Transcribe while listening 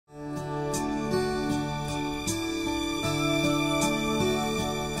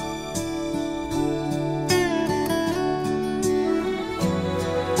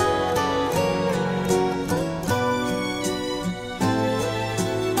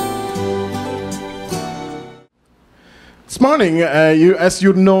This morning, as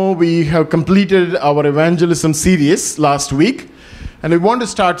you know, we have completed our evangelism series last week. And we want to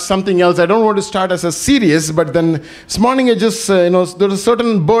start something else. I don't want to start as a series, but then this morning I just, there's a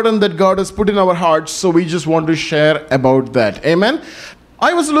certain burden that God has put in our hearts, so we just want to share about that. Amen?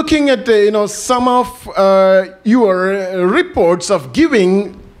 I was looking at, some of your reports of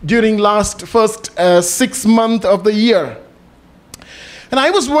giving during first 6 months of the year. And I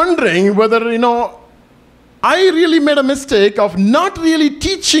was wondering whether, I really made a mistake of not really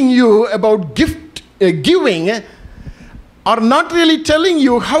teaching you about giving, or not really telling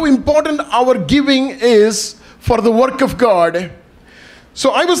you how important our giving is for the work of God. So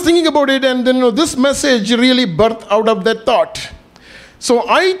I was thinking about it, and then this message really birthed out of that thought. So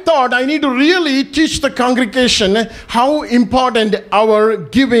I thought I need to really teach the congregation how important our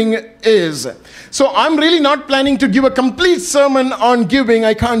giving is. So I'm really not planning to give a complete sermon on giving.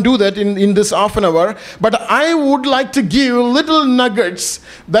 I can't do that in this half an hour. But I would like to give little nuggets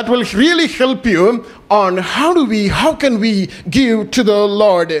that will really help you on how can we give to the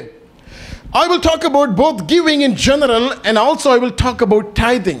Lord. I will talk about both giving in general, and also I will talk about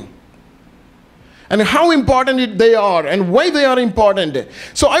tithing and how important they are and why they are important.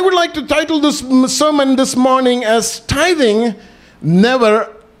 So I would like to title this sermon this morning as Tithing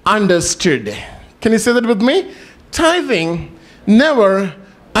Never Understood. Can you say that with me? Tithing never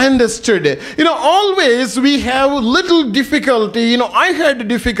understood. Always we have little difficulty. I had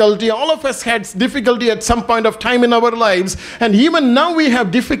difficulty. All of us had difficulty at some point of time in our lives. And even now we have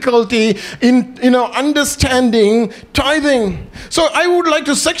difficulty in, understanding tithing. So I would like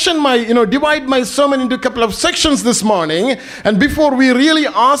to divide my sermon into a couple of sections this morning. And before we really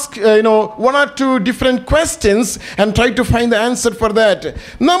ask, one or two different questions and try to find the answer for that.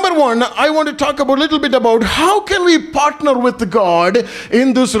 Number one, I want to talk a little bit about how can we partner with God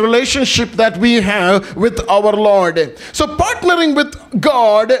in this relationship that we have with our Lord. So partnering with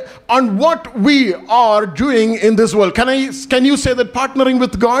God on what we are doing in this world. Can you say that partnering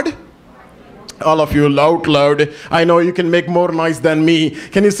with God? All of you out loud. I know you can make more noise than me.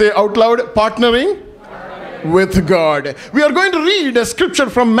 Can you say out loud, partnering with God? We are going to read a scripture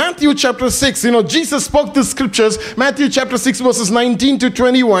from Matthew chapter 6. Jesus spoke the scriptures, Matthew chapter 6 verses 19 to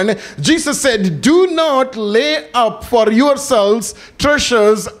 21. Jesus said, "Do not lay up for yourselves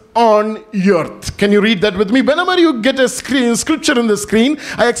treasures on earth." Can you read that with me? Whenever you get a scripture in the screen,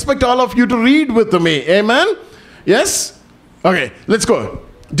 I expect all of you to read with me. Amen? Yes? Okay, let's go.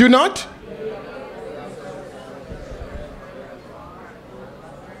 Do not.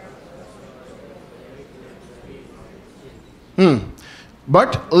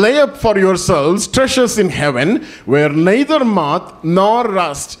 But lay up for yourselves treasures in heaven, where neither moth nor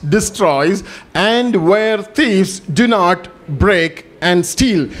rust destroys, and where thieves do not break and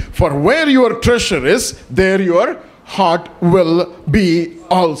steal. For where your treasure is, there your heart will be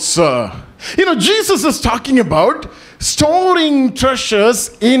also. Jesus is talking about storing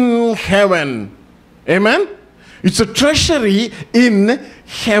treasures in heaven. Amen? It's a treasury in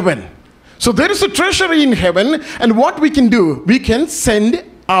heaven. So there is a treasury in heaven, and what we can do, we can send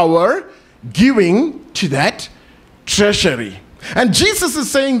our giving to that treasury. And Jesus is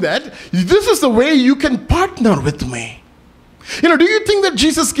saying that this is the way you can partner with me. Do you think that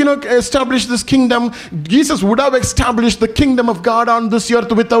Jesus established this kingdom? Jesus would have established the kingdom of God on this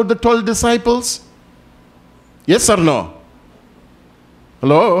earth without the 12 disciples? Yes or no?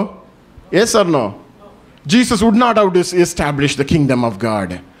 Hello? Yes or no? Jesus would not have established the kingdom of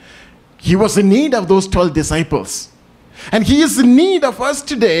God. He was in need of those 12 disciples. And he is in need of us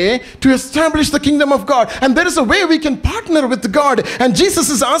today to establish the kingdom of God. And there is a way we can partner with God. And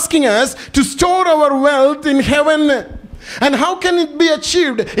Jesus is asking us to store our wealth in heaven. And how can it be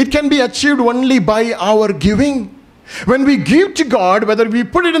achieved? It can be achieved only by our giving. When we give to God, whether we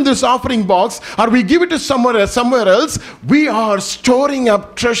put it in this offering box or we give it to somewhere else, we are storing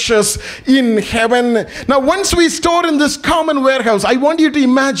up treasures in heaven. Now, once we store in this common warehouse, I want you to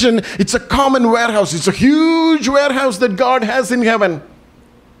imagine it's a common warehouse. It's a huge warehouse that God has in heaven.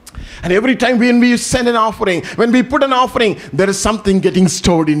 And every time when we send an offering, when we put an offering, there is something getting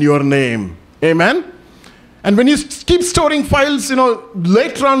stored in your name. Amen? And when you keep storing files,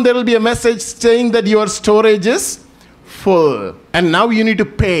 later on there will be a message saying that your storage is full. And now you need to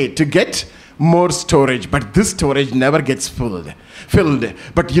pay to get more storage. But this storage never gets filled.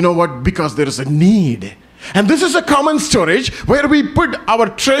 But you know what? Because there is a need. And this is a common storage where we put our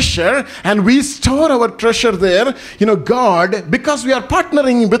treasure and we store our treasure there. God, because we are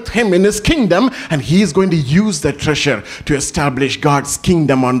partnering with Him in His kingdom, and He is going to use that treasure to establish God's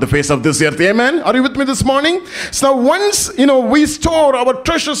kingdom on the face of this earth. Amen? Are you with me this morning? So once, we store our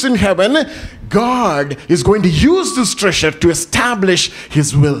treasures in heaven, God is going to use this treasure to establish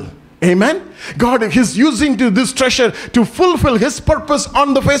His will. Amen. God is using this treasure to fulfill His purpose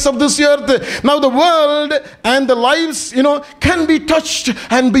on the face of this earth. Now the world and the lives, can be touched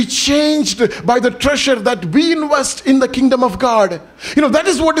and be changed by the treasure that we invest in the kingdom of God. That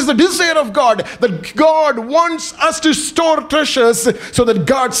is what is the desire of God, that God wants us to store treasures so that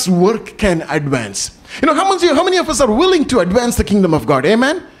God's work can advance. How many of us are willing to advance the kingdom of God?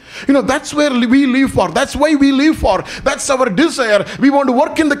 Amen. That's where we live for. That's why we live for. That's our desire. We want to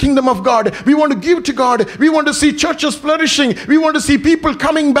work in the kingdom of God. We want to give to God. We want to see churches flourishing. We want to see people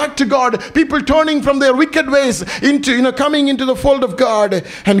coming back to God. People turning from their wicked ways into, coming into the fold of God.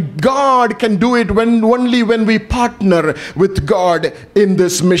 And God can do it only when we partner with God in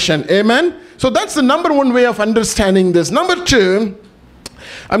this mission. Amen? So that's the number one way of understanding this. Number two,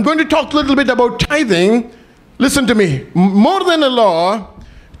 I'm going to talk a little bit about tithing. Listen to me. More than a law,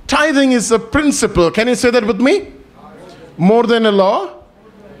 tithing is a principle. Can you say that with me? More than a law,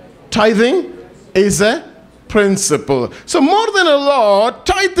 tithing is a principle. So more than a law,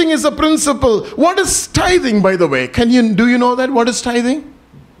 tithing is a principle. What is tithing, by the way? Do you know that? What is tithing?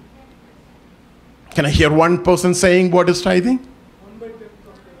 Can I hear one person saying what is tithing?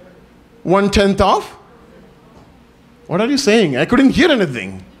 1/10 of? What are you saying? I couldn't hear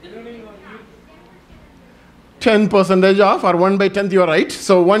anything. 10% off, or 1/10, you are right.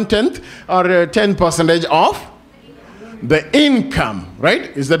 So 1/10 or 10% of the income, right?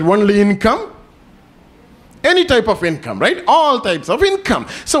 Is that only income? Any type of income, right? All types of income.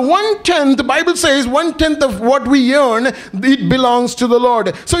 So 1/10, the Bible says 1/10 of what we earn, it belongs to the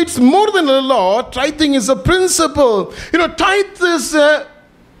Lord. So it's more than a law. Tithing is a principle. Tithe is a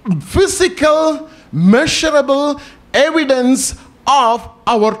physical, measurable evidence of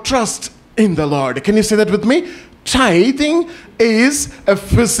our trust in the Lord. Can you say that with me? Tithing is a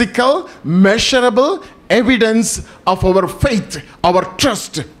physical, measurable evidence of our faith, our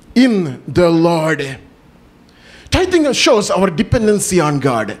trust in the Lord. Tithing shows our dependency on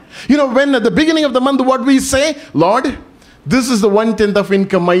God. When at the beginning of the month, what we say, Lord, this is the 1/10 of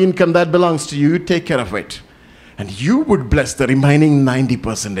income, my income, that belongs to you. Take care of it. And you would bless the remaining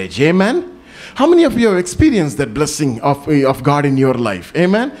 90%. Amen? How many of you have experienced that blessing of God in your life?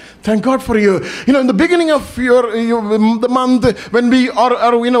 Amen. Thank God for you. In the beginning of the month, when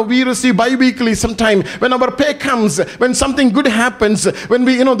we receive bi-weekly sometime, when our pay comes, when something good happens, when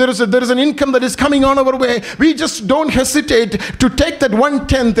there is an income that is coming on our way, we just don't hesitate to take that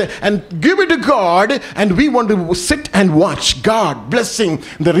 1/10 and give it to God, and we want to sit and watch God blessing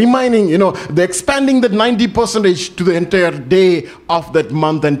the remaining, the expanding that 90% to the entire day of that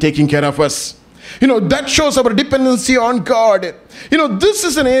month and taking care of us. That shows our dependency on God. This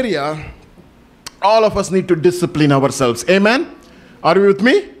is an area all of us need to discipline ourselves. Amen? Are you with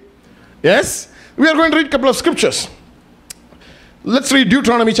me? Yes? We are going to read a couple of scriptures. Let's read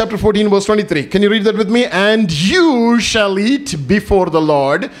Deuteronomy chapter 14, verse 23. Can you read that with me? And you shall eat before the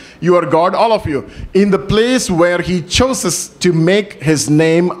Lord your God, all of you, in the place where He chooses to make His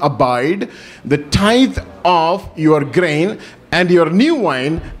name abide, the tithe of your grain, and your new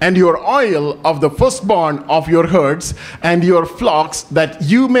wine, and your oil of the firstborn of your herds, and your flocks, that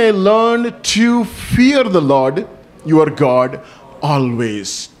you may learn to fear the Lord your God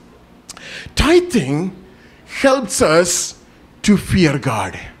always. Tithing helps us to fear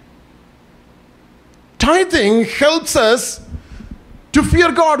God. Tithing helps us to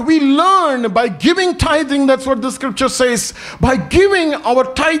fear God. We learn by giving tithing, that's what the scripture says. By giving our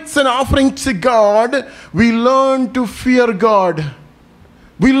tithes and offerings to God, we learn to fear God.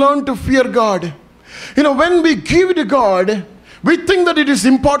 We learn to fear God. When we give to God, we think that it is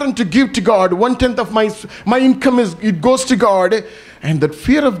important to give to God. 1/10 of my income it goes to God. And that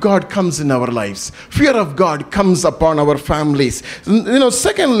fear of God comes in our lives. Fear of God comes upon our families.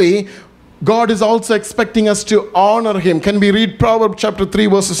 Secondly, God is also expecting us to honor Him. Can we read Proverbs chapter 3,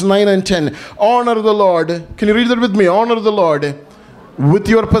 verses 9 and 10? Honor the Lord. Can you read that with me? Honor the Lord with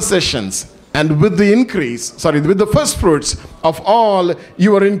your possessions and with the first fruits of all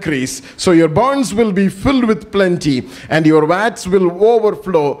your increase. So your barns will be filled with plenty, and your vats will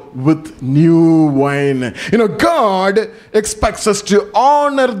overflow with new wine. God expects us to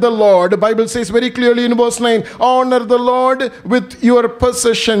honor the Lord. The Bible says very clearly in verse 9, honor the Lord with your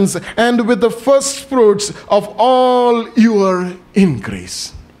possessions and with the first fruits of all your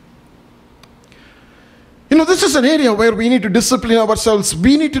increase. This is an area where we need to discipline ourselves.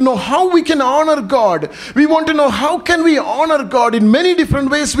 We need to know how we can honor God. We want to know how can we honor God. In many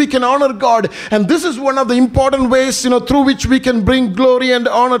different ways we can honor God. And this is one of the important ways, through which we can bring glory and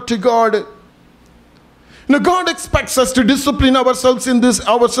honor to God. God expects us to discipline ourselves in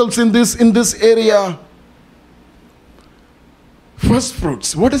this area. First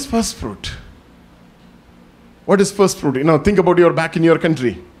fruits. What is first fruit? What is first fruit? Think about back in your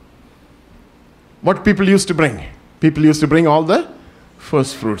country. What people used to bring? People used to bring all the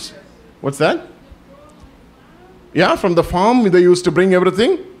first fruits. What's that? Yeah, from the farm they used to bring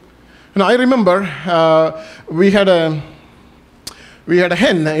everything. I remember we had a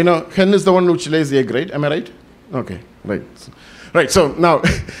hen. Hen is the one which lays the egg, right? Am I right? Okay, right. Right. So now,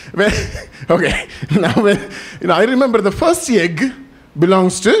 I remember the first egg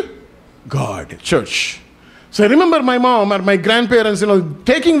belongs to God, church. So I remember my mom or my grandparents,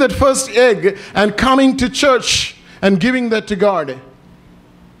 taking that first egg and coming to church and giving that to God.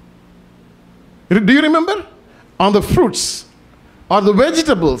 Do you remember? On the fruits or the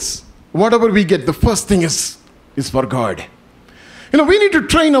vegetables, whatever we get, the first thing is for God. We need to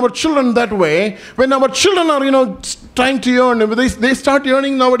train our children that way. When our children are, trying to earn, they start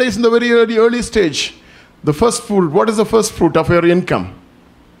earning nowadays in the very early stage. The first fruit, what is the first fruit of your income?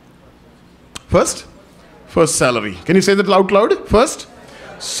 First salary. Can you say that out loud? First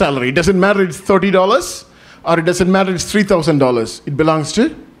salary. It doesn't matter it's $30 or it doesn't matter it's $3,000. It belongs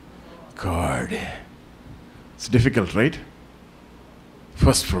to God. It's difficult, right?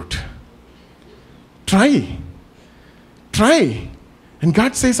 First fruit. Try. And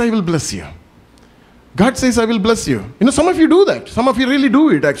God says, I will bless you. God says, I will bless you. Some of you do that. Some of you really do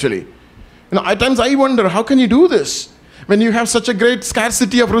it, actually. At times I wonder, how can you do this? When you have such a great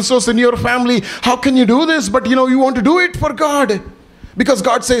scarcity of resource in your family, how can you do this? But you want to do it for God. Because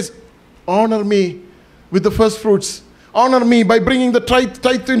God says, honor me with the first fruits. Honor me by bringing the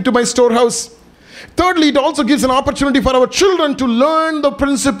tithe into my storehouse. Thirdly, it also gives an opportunity for our children to learn the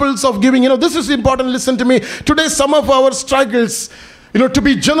principles of giving. This is important. Listen to me. Today, some of our struggles, to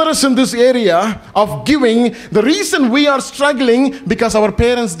be generous in this area of giving, the reason we are struggling because our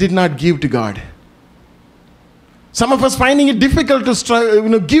parents did not give to God. Some of us finding it difficult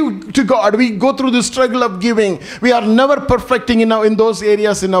to give to God. We go through the struggle of giving. We are never perfecting in those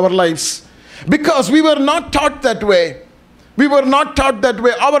areas in our lives because we were not taught that way. We were not taught that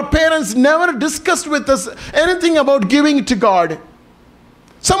way. Our parents never discussed with us anything about giving to God.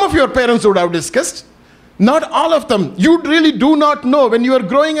 Some of your parents would have discussed. Not all of them. You really do not know. When you are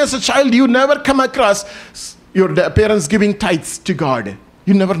growing as a child, you never come across your parents giving tithes to God.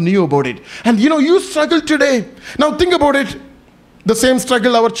 You never knew about it. And you struggle today. Now think about it. The same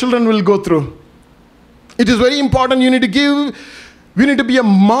struggle our children will go through. It is very important. You need to give. We need to be a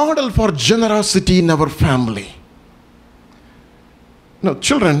model for generosity in our family.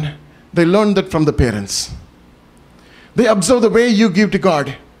 Children, they learn that from the parents. They observe the way you give to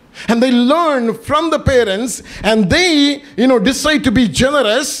God. And they learn from the parents. And they, decide to be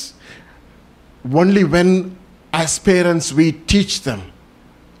generous only when, as parents, we teach them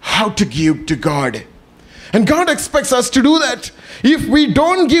how to give to God. And God expects us to do that. If we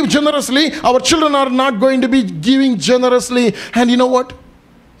don't give generously, our children are not going to be giving generously. And you know what?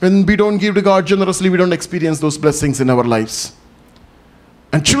 When we don't give to God generously, we don't experience those blessings in our lives.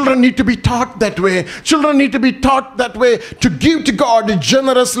 And children need to be taught that way. Children need to be taught that way to give to God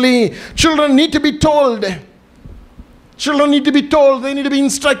generously. Children need to be told. Children need to be told. They need to be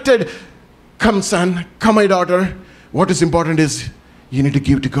instructed. Come, son. Come, my daughter. What is important is you need to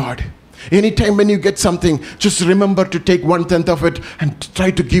give to God. Anytime when you get something, just remember to take 1/10 of it and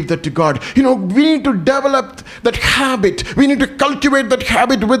try to give that to God. We need to develop that habit. We need to cultivate that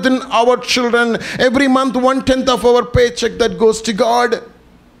habit within our children. Every month, 1/10 of our paycheck that goes to God.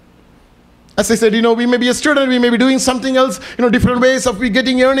 As I said, we may be a student, we may be doing something else, different ways of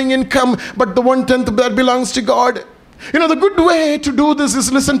earning income, but the 1/10 that belongs to God. The good way to do this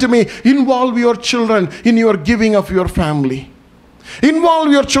is, listen to me, involve your children in your giving of your family. Involve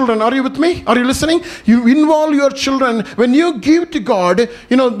your children. Are you with me? Are you listening? You involve your children. When you give to God,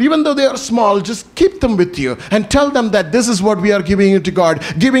 even though they are small, just keep them with you and tell them that this is what we are giving to God.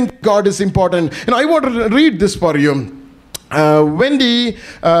 Giving to God is important. I want to read this for you. Wendy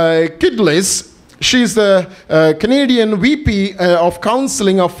Kidlis, she's the Canadian VP of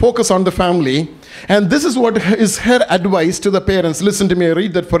Counseling of Focus on the Family. And this is what is her advice to the parents. Listen to me, I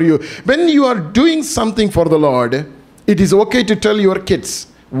read that for you. When you are doing something for the Lord, it is okay to tell your kids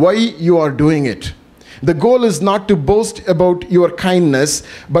why you are doing it. The goal is not to boast about your kindness,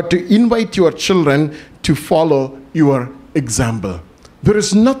 but to invite your children to follow your example. There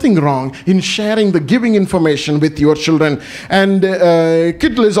is nothing wrong in sharing the giving information with your children. And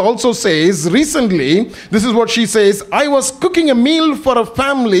Kitlis also says, recently, this is what she says, I was cooking a meal for a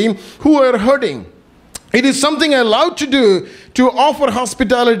family who were hurting. It is something I love to do, to offer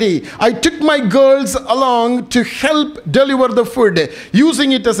hospitality. I took my girls along to help deliver the food,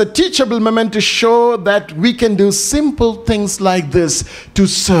 using it as a teachable moment to show that we can do simple things like this to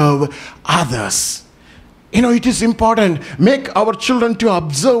serve others. You know, it is important. Make our children to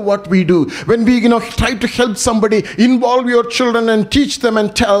observe what we do. When we, try to help somebody, involve your children and teach them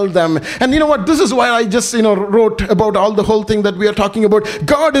and tell them. And you know what? This is why I just, wrote about all the whole thing that we are talking about.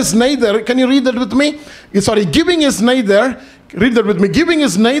 God is neither, can you read that with me? Sorry, giving is neither, read that with me. Giving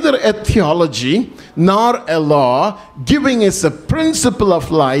is neither a theology nor a law. Giving is a principle of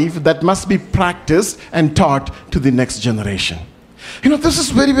life that must be practiced and taught to the next generation. This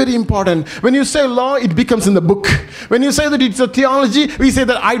is very, very important. When you say law, it becomes in the book. When you say that it's a theology, we say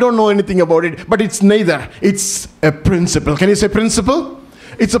that I don't know anything about it. But it's neither. It's a principle. Can you say principle?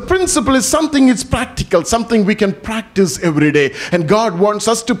 It's a principle. It's something, it's practical. Something we can practice every day. And God wants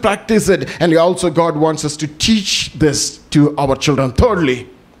us to practice it. And also God wants us to teach this to our children. Thirdly,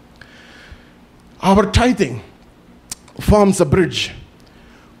 our tithing forms a bridge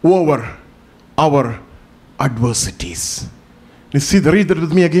over our adversities. You see, read that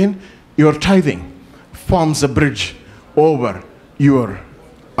with me again. Your tithing forms a bridge over your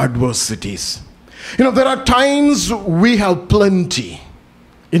adversities. There are times we have plenty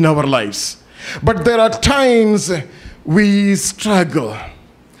in our lives, but there are times we struggle.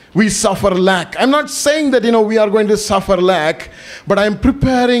 We suffer lack. I'm not saying that, we are going to suffer lack, but I'm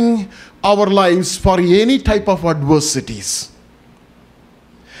preparing our lives for any type of adversities.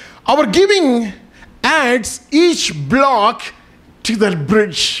 Our giving adds each block to that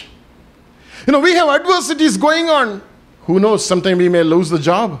bridge. We have adversities going on. Who knows, sometime we may lose the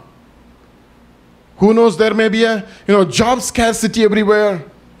job. Who knows, there may be a job scarcity everywhere.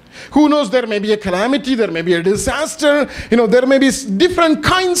 Who knows, there may be a calamity, there may be a disaster. There may be different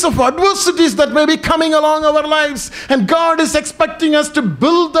kinds of adversities that may be coming along our lives. And God is expecting us to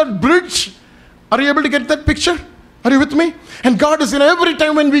build that bridge. Are you able to get that picture? Are you with me? And God is, every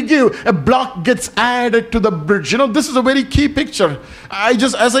time when we give, a block gets added to the bridge. This is a very key picture.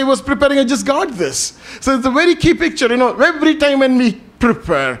 As I was preparing, I just got this. So it's a very key picture. Every time when we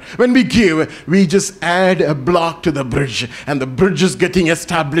prepare, when we give, we just add a block to the bridge. And the bridge is getting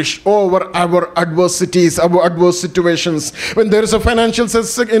established over our adversities, our adverse situations. When there is a financial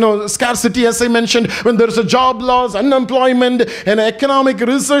scarcity, as I mentioned, when there is a job loss, unemployment, an economic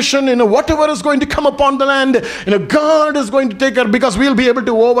recession, whatever is going to come upon the land, God is going to take care, because we'll be able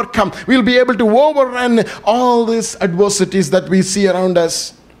to overcome, we'll be able to overrun all these adversities that we see around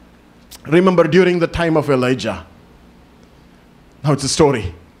us. Remember during the time of Elijah. Now it's a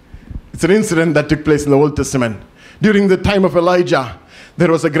story. It's an incident that took place in the Old Testament. During the time of Elijah,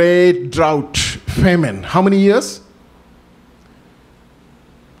 there was a great drought, famine. How many years?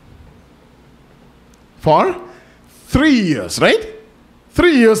 For 3 years, right?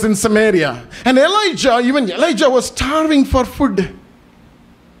 3 years in Samaria. And Elijah was starving for food.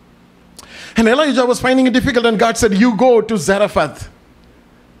 And Elijah was finding it difficult, and God said, you go to Zarephath,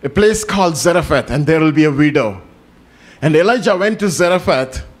 a place called Zarephath, and there will be a widow. And Elijah went to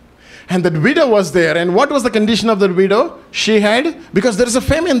Zarephath, and that widow was there. And what was the condition of that widow? She had, because there is a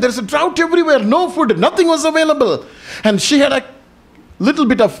famine, there is a drought everywhere, no food, nothing was available. And she had a little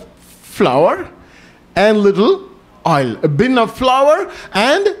bit of flour and little oil. A bin of flour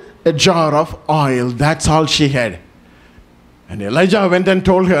and a jar of oil. That's all she had. And Elijah went and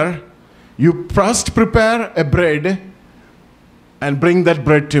told her, you first prepare a bread and bring that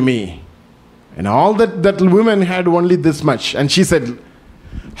bread to me. And all that woman had only this much. And she said,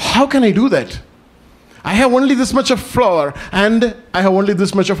 how can I do that? I have only this much of flour and I have only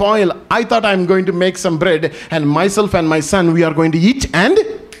this much of oil. I thought I'm going to make some bread, and myself and my son, we are going to eat and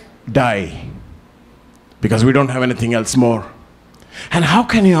die, because we don't have anything else more. And how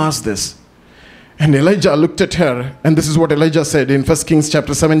can you ask this? And Elijah looked at her, and this is what Elijah said in 1 Kings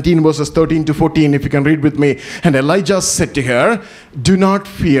chapter 17, verses 13 to 14, if you can read with me. And Elijah said to her, do not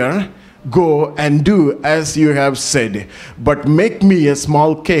fear. Go and do as you have said, but make me a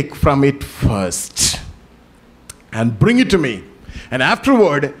small cake from it first, and bring it to me. And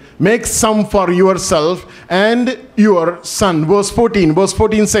afterward, make some for yourself and your son. Verse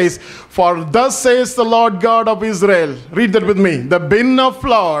 14 says, for thus says the Lord God of Israel. Read that with me. The bin of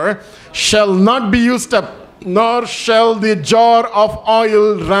flour shall not be used up nor shall the jar of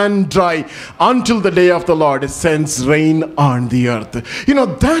oil run dry until the day of the Lord sends rain on the earth. You know,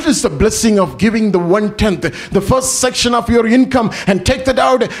 that is the blessing of giving the 1/10, the first section of your income, and take that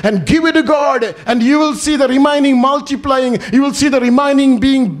out and give it to God, and you will see the remaining multiplying. You will see the remaining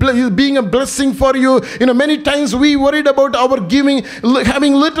being a blessing for you. You know, many times we worried about our giving,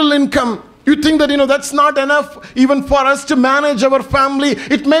 having little income. You think that, that's not enough even for us to manage our family.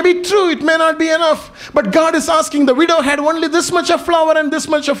 It may be true, it may not be enough. But God is asking, the widow had only this much of flour and this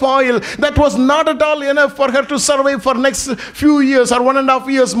much of oil. That was not at all enough for her to survive for next few years or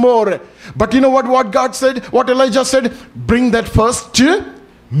 1.5 years more. But you know what God said? What Elijah said? Bring that first to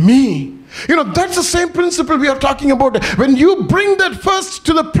me. That's the same principle we are talking about. When you bring that first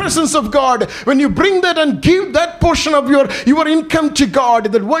to the presence of God, when you bring that and give that portion of your income to God,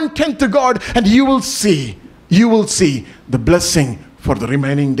 that 1/10 to God, and you will see the blessing for the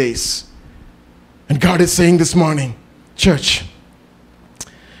remaining days. And God is saying this morning, church,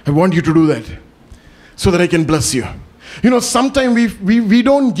 I want you to do that so that I can bless you. Sometimes we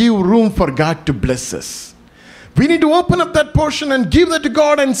don't give room for God to bless us. We need to open up that portion and give that to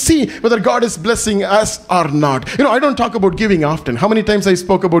God and see whether God is blessing us or not. I don't talk about giving often. How many times I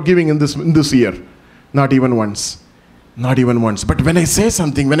spoke about giving in this year? Not even once. Not even once. But when I say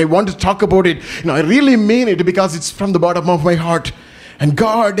something, when I want to talk about it, I really mean it, because it's from the bottom of my heart. And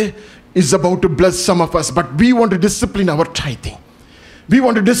God is about to bless some of us, but we want to discipline our tithing. We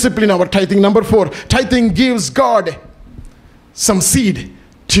want to discipline our tithing. Number 4, tithing gives God some seed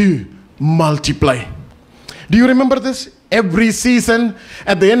to multiply. Do you remember this? Every season,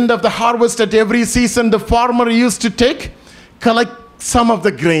 at the end of the harvest, at every season, the farmer used to collect some of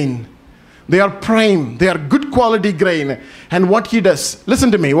the grain. They are prime, they are good quality grain. And what he does,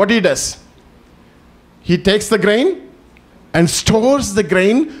 listen to me, what he does, he takes the grain and stores the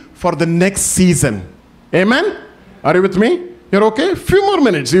grain for the next season. Amen? Are you with me? You're okay? Few more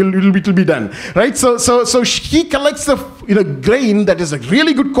minutes, it'll be done, right? So he collects the grain that is a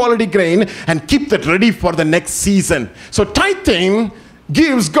really good quality grain and keep that ready for the next season. So tithing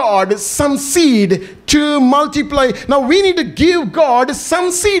gives God some seed to multiply. Now we need to give God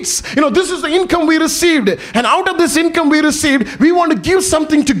some seeds. This is the income we received, and out of this income we received, we want to give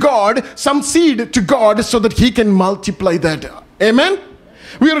something to God, some seed to God, so that He can multiply that. Amen?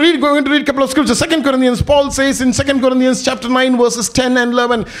 We are going to read a couple of scriptures. 2 Corinthians, Paul says in 2 Corinthians chapter 9 verses 10 and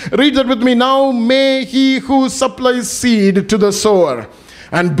 11. Read that with me. Now may he who supplies seed to the sower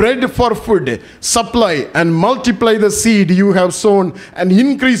and bread for food supply and multiply the seed you have sown and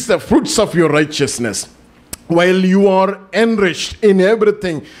increase the fruits of your righteousness, while you are enriched in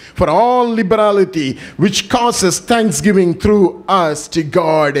everything for all liberality, which causes thanksgiving through us to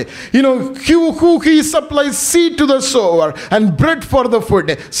God. Who he supplies seed to the sower and bread for the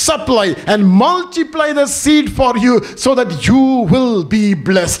food, supply and multiply the seed for you so that you will be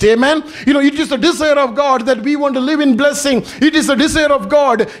blessed. Amen? It is the desire of God that we want to live in blessing. It is the desire of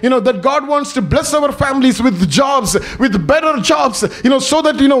God, that God wants to bless our families with jobs, with better jobs, so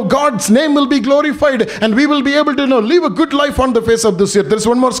that, God's name will be glorified and we will be able to live a good life on the face of this earth. There's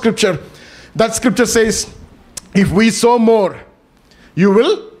one more scripture. That scripture says, if we sow more, you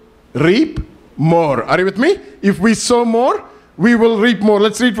will reap more. Are you with me? If we sow more, we will reap more.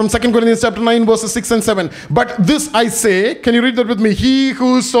 Let's read from 2 Corinthians chapter 9 verses 6 and 7. But this I say, can you read that with me? He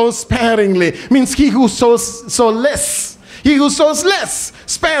who sows sparingly, means he who sows less. He who sows less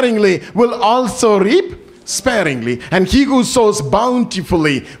sparingly will also reap sparingly, and he who sows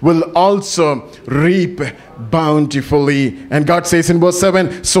bountifully will also reap bountifully. And God says in verse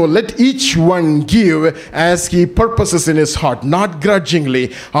 7, so let each one give as he purposes in his heart, not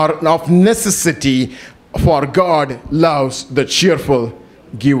grudgingly or of necessity, for God loves the cheerful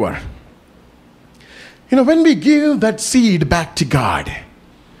giver. When we give that seed back to God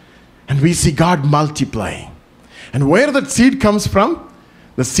and we see God multiplying, and where that seed comes from?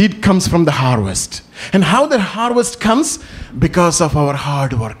 The seed comes from the harvest. And how that harvest comes? Because of our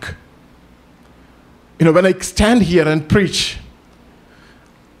hard work. When I stand here and preach,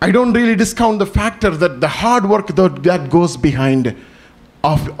 I don't really discount the factor that the hard work that goes behind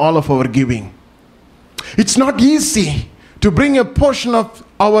of all of our giving. It's not easy to bring a portion of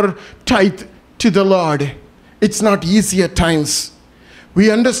our tithe to the Lord. It's not easy at times. We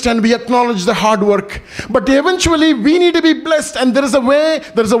understand, we acknowledge the hard work, but eventually we need to be blessed, and there is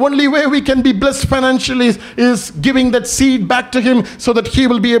the only way we can be blessed financially is giving that seed back to Him so that He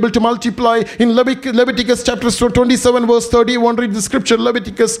will be able to multiply. In Leviticus chapter 27 verse 30, you want to read the scripture,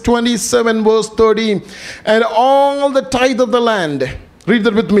 Leviticus 27 verse 30, and all the tithe of the land, read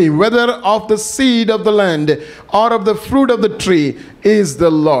that with me, whether of the seed of the land or of the fruit of the tree, is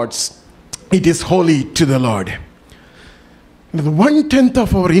the Lord's. it is holy to the Lord. The 1/10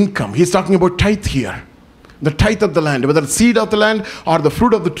 of our income, he's talking about tithe here. The tithe of the land, whether it's seed of the land or the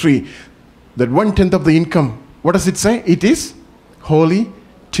fruit of the tree. That 1/10 of the income, what does it say? It is holy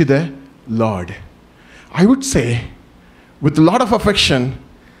to the Lord. I would say, with a lot of affection,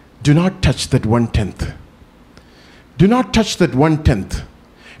 do not touch that 1/10. Do not touch that 1/10.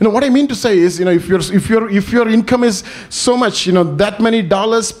 What I mean to say is, if your income is so much, that many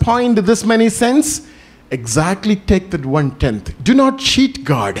dollars, point this many cents, exactly take that 1/10. Do not cheat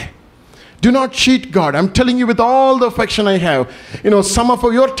God. Do not cheat God. I'm telling you with all the affection I have. Some of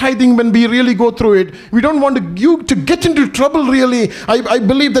your tithing, when we really go through it, we don't want you to get into trouble really. I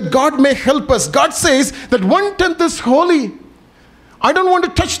believe that God may help us. God says that 1/10 is holy. I don't want to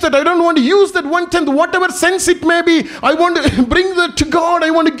touch that. I don't want to use that 1/10, whatever sense it may be. I want to bring that to God.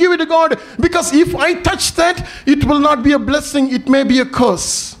 I want to give it to God. Because if I touch that, it will not be a blessing. It may be a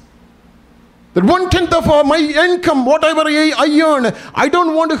curse. That 1/10 of my income, whatever I earn, I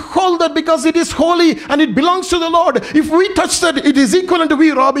don't want to hold that because it is holy and it belongs to the Lord. If we touch that, it is equivalent to we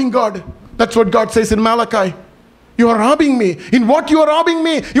robbing God. That's what God says in Malachi. You are robbing me. In what you are robbing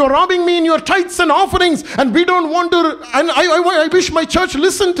me? You are robbing me in your tithes and offerings. And we don't want to, and I wish my church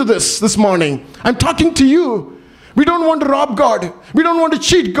listened to this morning. I'm talking to you. We don't want to rob God. We don't want to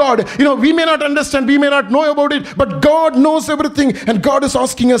cheat God. We may not understand, we may not know about it, but God knows everything. And God is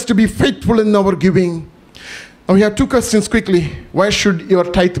asking us to be faithful in our giving. Now we have two questions quickly. Where should your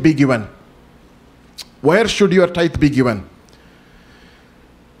tithe be given? Where should your tithe be given?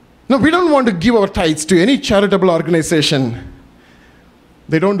 No, we don't want to give our tithes to any charitable organization.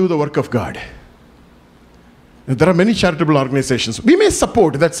 They don't do the work of God. There are many charitable organizations. We may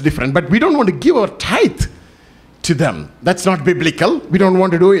support, that's different, but we don't want to give our tithe to them. That's not biblical. We don't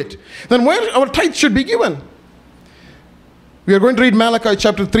want to do it. Then where our tithe should be given? We are going to read Malachi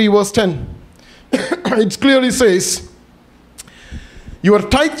chapter 3 verse 10. It clearly says, your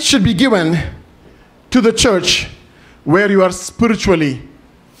tithe should be given to the church where you are spiritually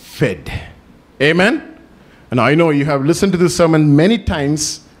fed. Amen? And I know you have listened to this sermon many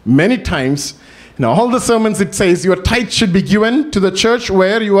times. In all the sermons it says your tithe should be given to the church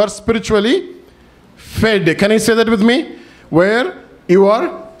where you are spiritually fed. Can I say that with me? Where you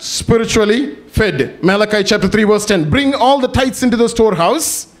are spiritually fed. Malachi chapter 3 verse 10. Bring all the tithes into the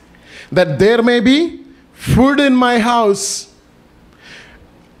storehouse, that there may be food in my house.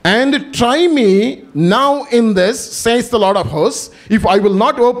 And try me now in this, says the Lord of hosts, if I will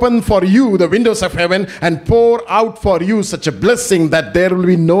not open for you the windows of heaven and pour out for you such a blessing that there will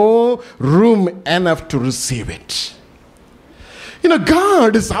be no room enough to receive it.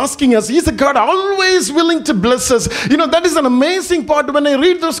 God is asking us. He's a God always willing to bless us. That is an amazing part when I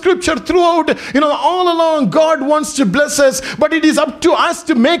read the scripture throughout. All along God wants to bless us, but it is up to us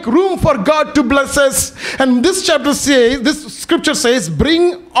to make room for God to bless us. And this scripture says,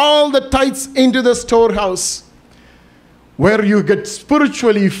 bring all the tithes into the storehouse, where you get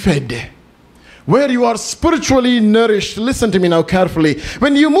spiritually fed, where you are spiritually nourished. Listen to me now carefully.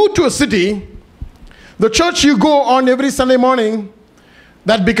 When you move to a city, the church you go on every Sunday morning,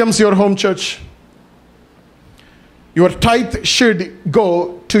 that becomes your home church. Your tithe should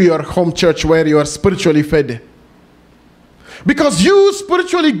go to your home church where you are spiritually fed. Because you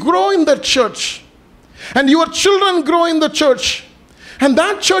spiritually grow in that church. And your children grow in the church. And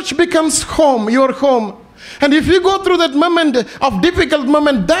that church becomes home, your home. And if you go through that moment of difficult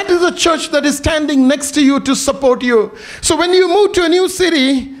moment, that is a church that is standing next to you to support you. So when you move to a new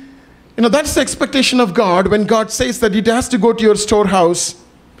city, that's the expectation of God. When God says that it has to go to your storehouse,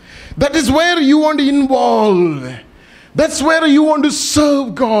 that is where you want to involve. That's where you want to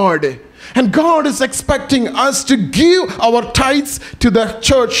serve God. And God is expecting us to give our tithes to the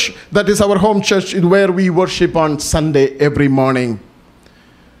church that is our home church, where we worship on Sunday every morning.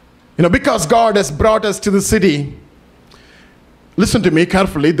 Because God has brought us to the city. Listen to me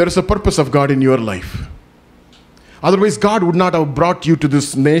carefully. There is a purpose of God in your life. Otherwise, God would not have brought you to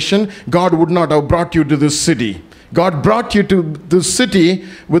this nation. God would not have brought you to this city. God brought you to this city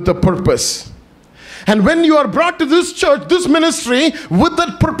with a purpose. And when you are brought to this church, this ministry, with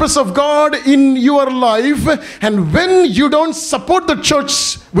that purpose of God in your life, and when you don't support the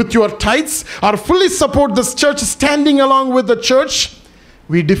church with your tithes, or fully support this church standing along with the church,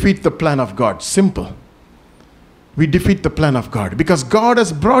 we defeat the plan of God. Simple. We defeat the plan of God. Because God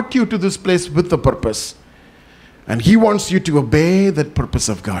has brought you to this place with a purpose. And He wants you to obey that purpose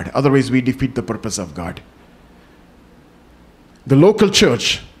of God. Otherwise, we defeat the purpose of God. The local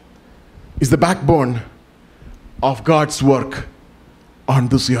church is the backbone of God's work on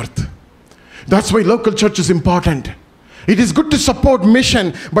this earth. That's why local church is important. It is good to support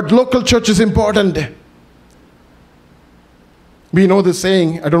mission, but local church is important. We know the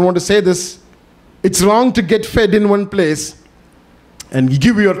saying, I don't want to say this, it's wrong to get fed in one place and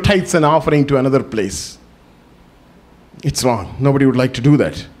give your tithes and offering to another place. It's wrong. Nobody would like to do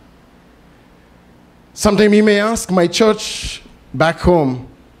that. Sometime you may ask, my church back home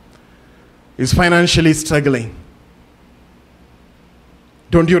is financially struggling.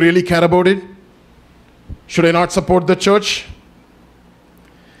 Don't you really care about it? Should I not support the church?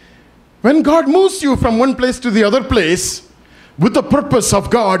 When God moves you from one place to the other place with the purpose of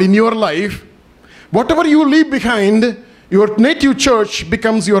God in your life, whatever you leave behind, your native church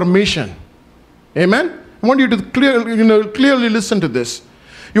becomes your mission. Amen? I want you to clearly listen to this.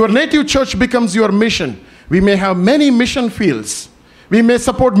 Your native church becomes your mission. We may have many mission fields. We may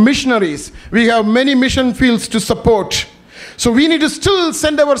support missionaries. We have many mission fields to support. So we need to still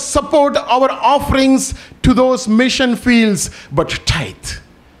send our support, our offerings to those mission fields. But tithe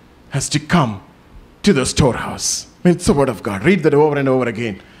has to come to the storehouse. I mean, it's the word of God. Read that over and over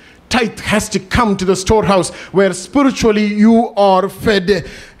again. Tithe has to come to the storehouse where spiritually you are fed.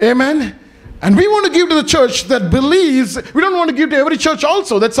 Amen? And we want to give to the church that believes. We don't want to give to every church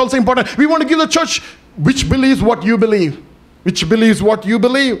also. That's also important. We want to give the church which believes what you believe. Which believes what you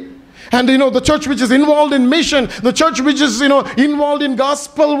believe. And the church which is involved in mission, the church which is involved in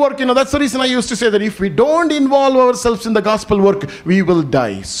gospel work, that's the reason I used to say that if we don't involve ourselves in the gospel work, we will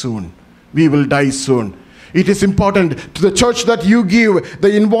die soon. We will die soon. It is important to the church that you give.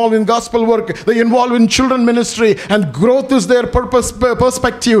 They involve in gospel work. They involve in children ministry. And growth is their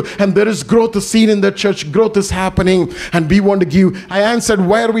perspective. And there is growth seen in the church. Growth is happening. And we want to give. I answered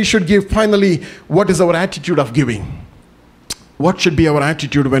where we should give. Finally, what is our attitude of giving? What should be our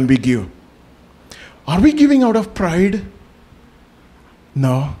attitude when we give? Are we giving out of pride?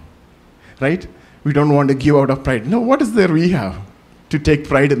 No. Right? We don't want to give out of pride. No, what is there we have to take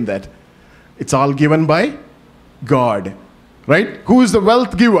pride in that? It's all given by God, right? Who is the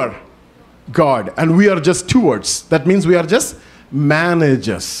wealth giver? God. And we are just stewards. That means we are just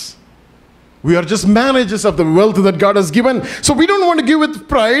managers. We are just managers of the wealth that God has given. So we don't want to give with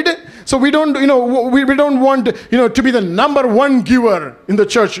pride. So we don't, we don't want, to be the number one giver in the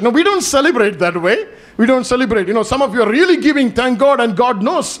church. We don't celebrate that way. We don't celebrate. Some of you are really giving, thank God, and God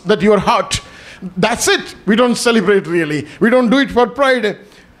knows that your heart. That's it. We don't celebrate really. We don't do it for pride.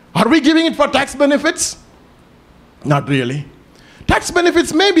 Are we giving it for tax benefits? Not really. Tax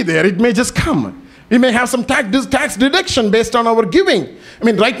benefits may be there. It may just come. We may have some tax deduction based on our giving. I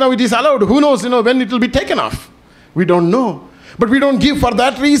mean, right now it is allowed. Who knows, when it will be taken off? We don't know. But we don't give for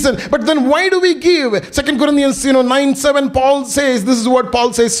that reason. But then why do we give? 2 Corinthians 9:7, Paul says, this is what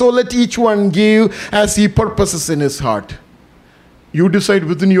Paul says, so let each one give as he purposes in his heart. You decide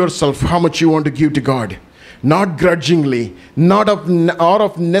within yourself how much you want to give to God. Not grudgingly, not out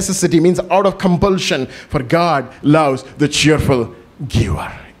of necessity, means out of compulsion. For God loves the cheerful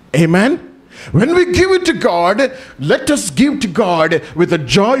giver. Amen? When we give it to God, let us give to God with a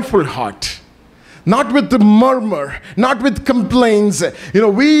joyful heart. Not with the murmur, not with complaints.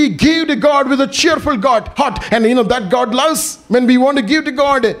 We give to God with a cheerful heart. And that God loves when we want to give to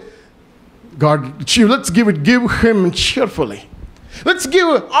God. Let's give Him cheerfully. Let's give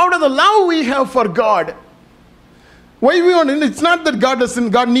out of the love we have for God. Why we want? It's not that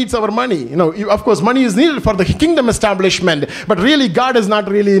God needs our money. Of course, money is needed for the kingdom establishment. But really, God is not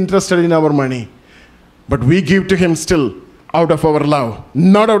really interested in our money. But we give to Him still out of our love,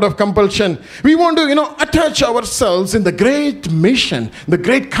 not out of compulsion. We want to, attach ourselves in the great mission, the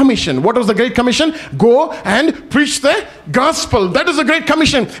great commission. What was the great commission? Go and preach the gospel. That is the great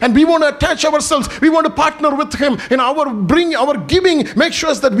commission. And we want to attach ourselves. We want to partner with Him in our giving. Make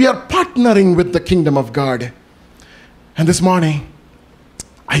sure that we are partnering with the kingdom of God. And this morning,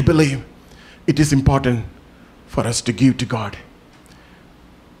 I believe it is important for us to give to God.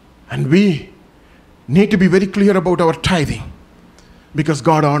 And we need to be very clear about our tithing, because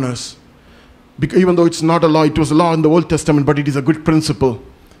God honors. Even though it's not a law, it was a law in the Old Testament, but it is a good principle.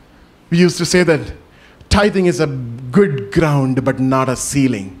 We used to say that tithing is a good ground, but not a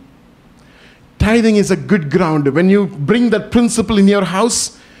ceiling. Tithing is a good ground. When you bring that principle in your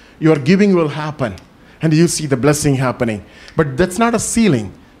house, your giving will happen. And you see the blessing happening. But that's not a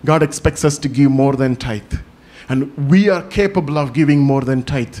ceiling. God expects us to give more than tithe. And we are capable of giving more than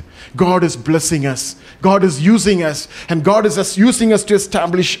tithe. God is blessing us. God is using us. And God is using us to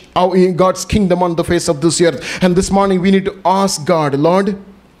establish God's kingdom on the face of this earth. And this morning we need to ask God, Lord,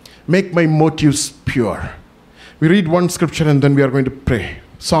 make my motives pure. We read one scripture and then we are going to pray.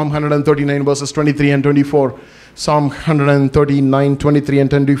 Psalm 139 verses 23 and 24. Psalm 139, 23 and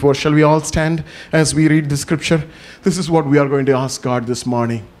 24. Shall we all stand as we read the scripture? This is what we are going to ask God this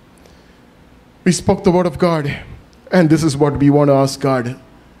morning. We spoke the word of God, and this is what we want to ask God.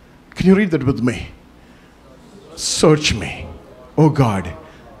 Can you read that with me? Search me, O God,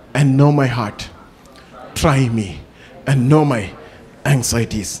 and know my heart. Try me and know my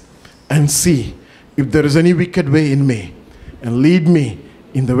anxieties, and see if there is any wicked way in me, and lead me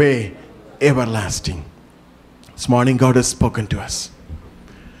in the way everlasting. This morning God has spoken to us.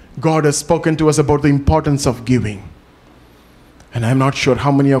 God has spoken to us about the importance of giving. And I'm not sure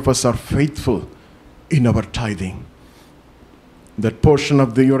how many of us are faithful in our tithing. That portion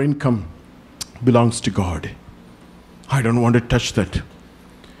of your income belongs to God. I don't want to touch that.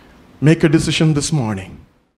 Make a decision this morning.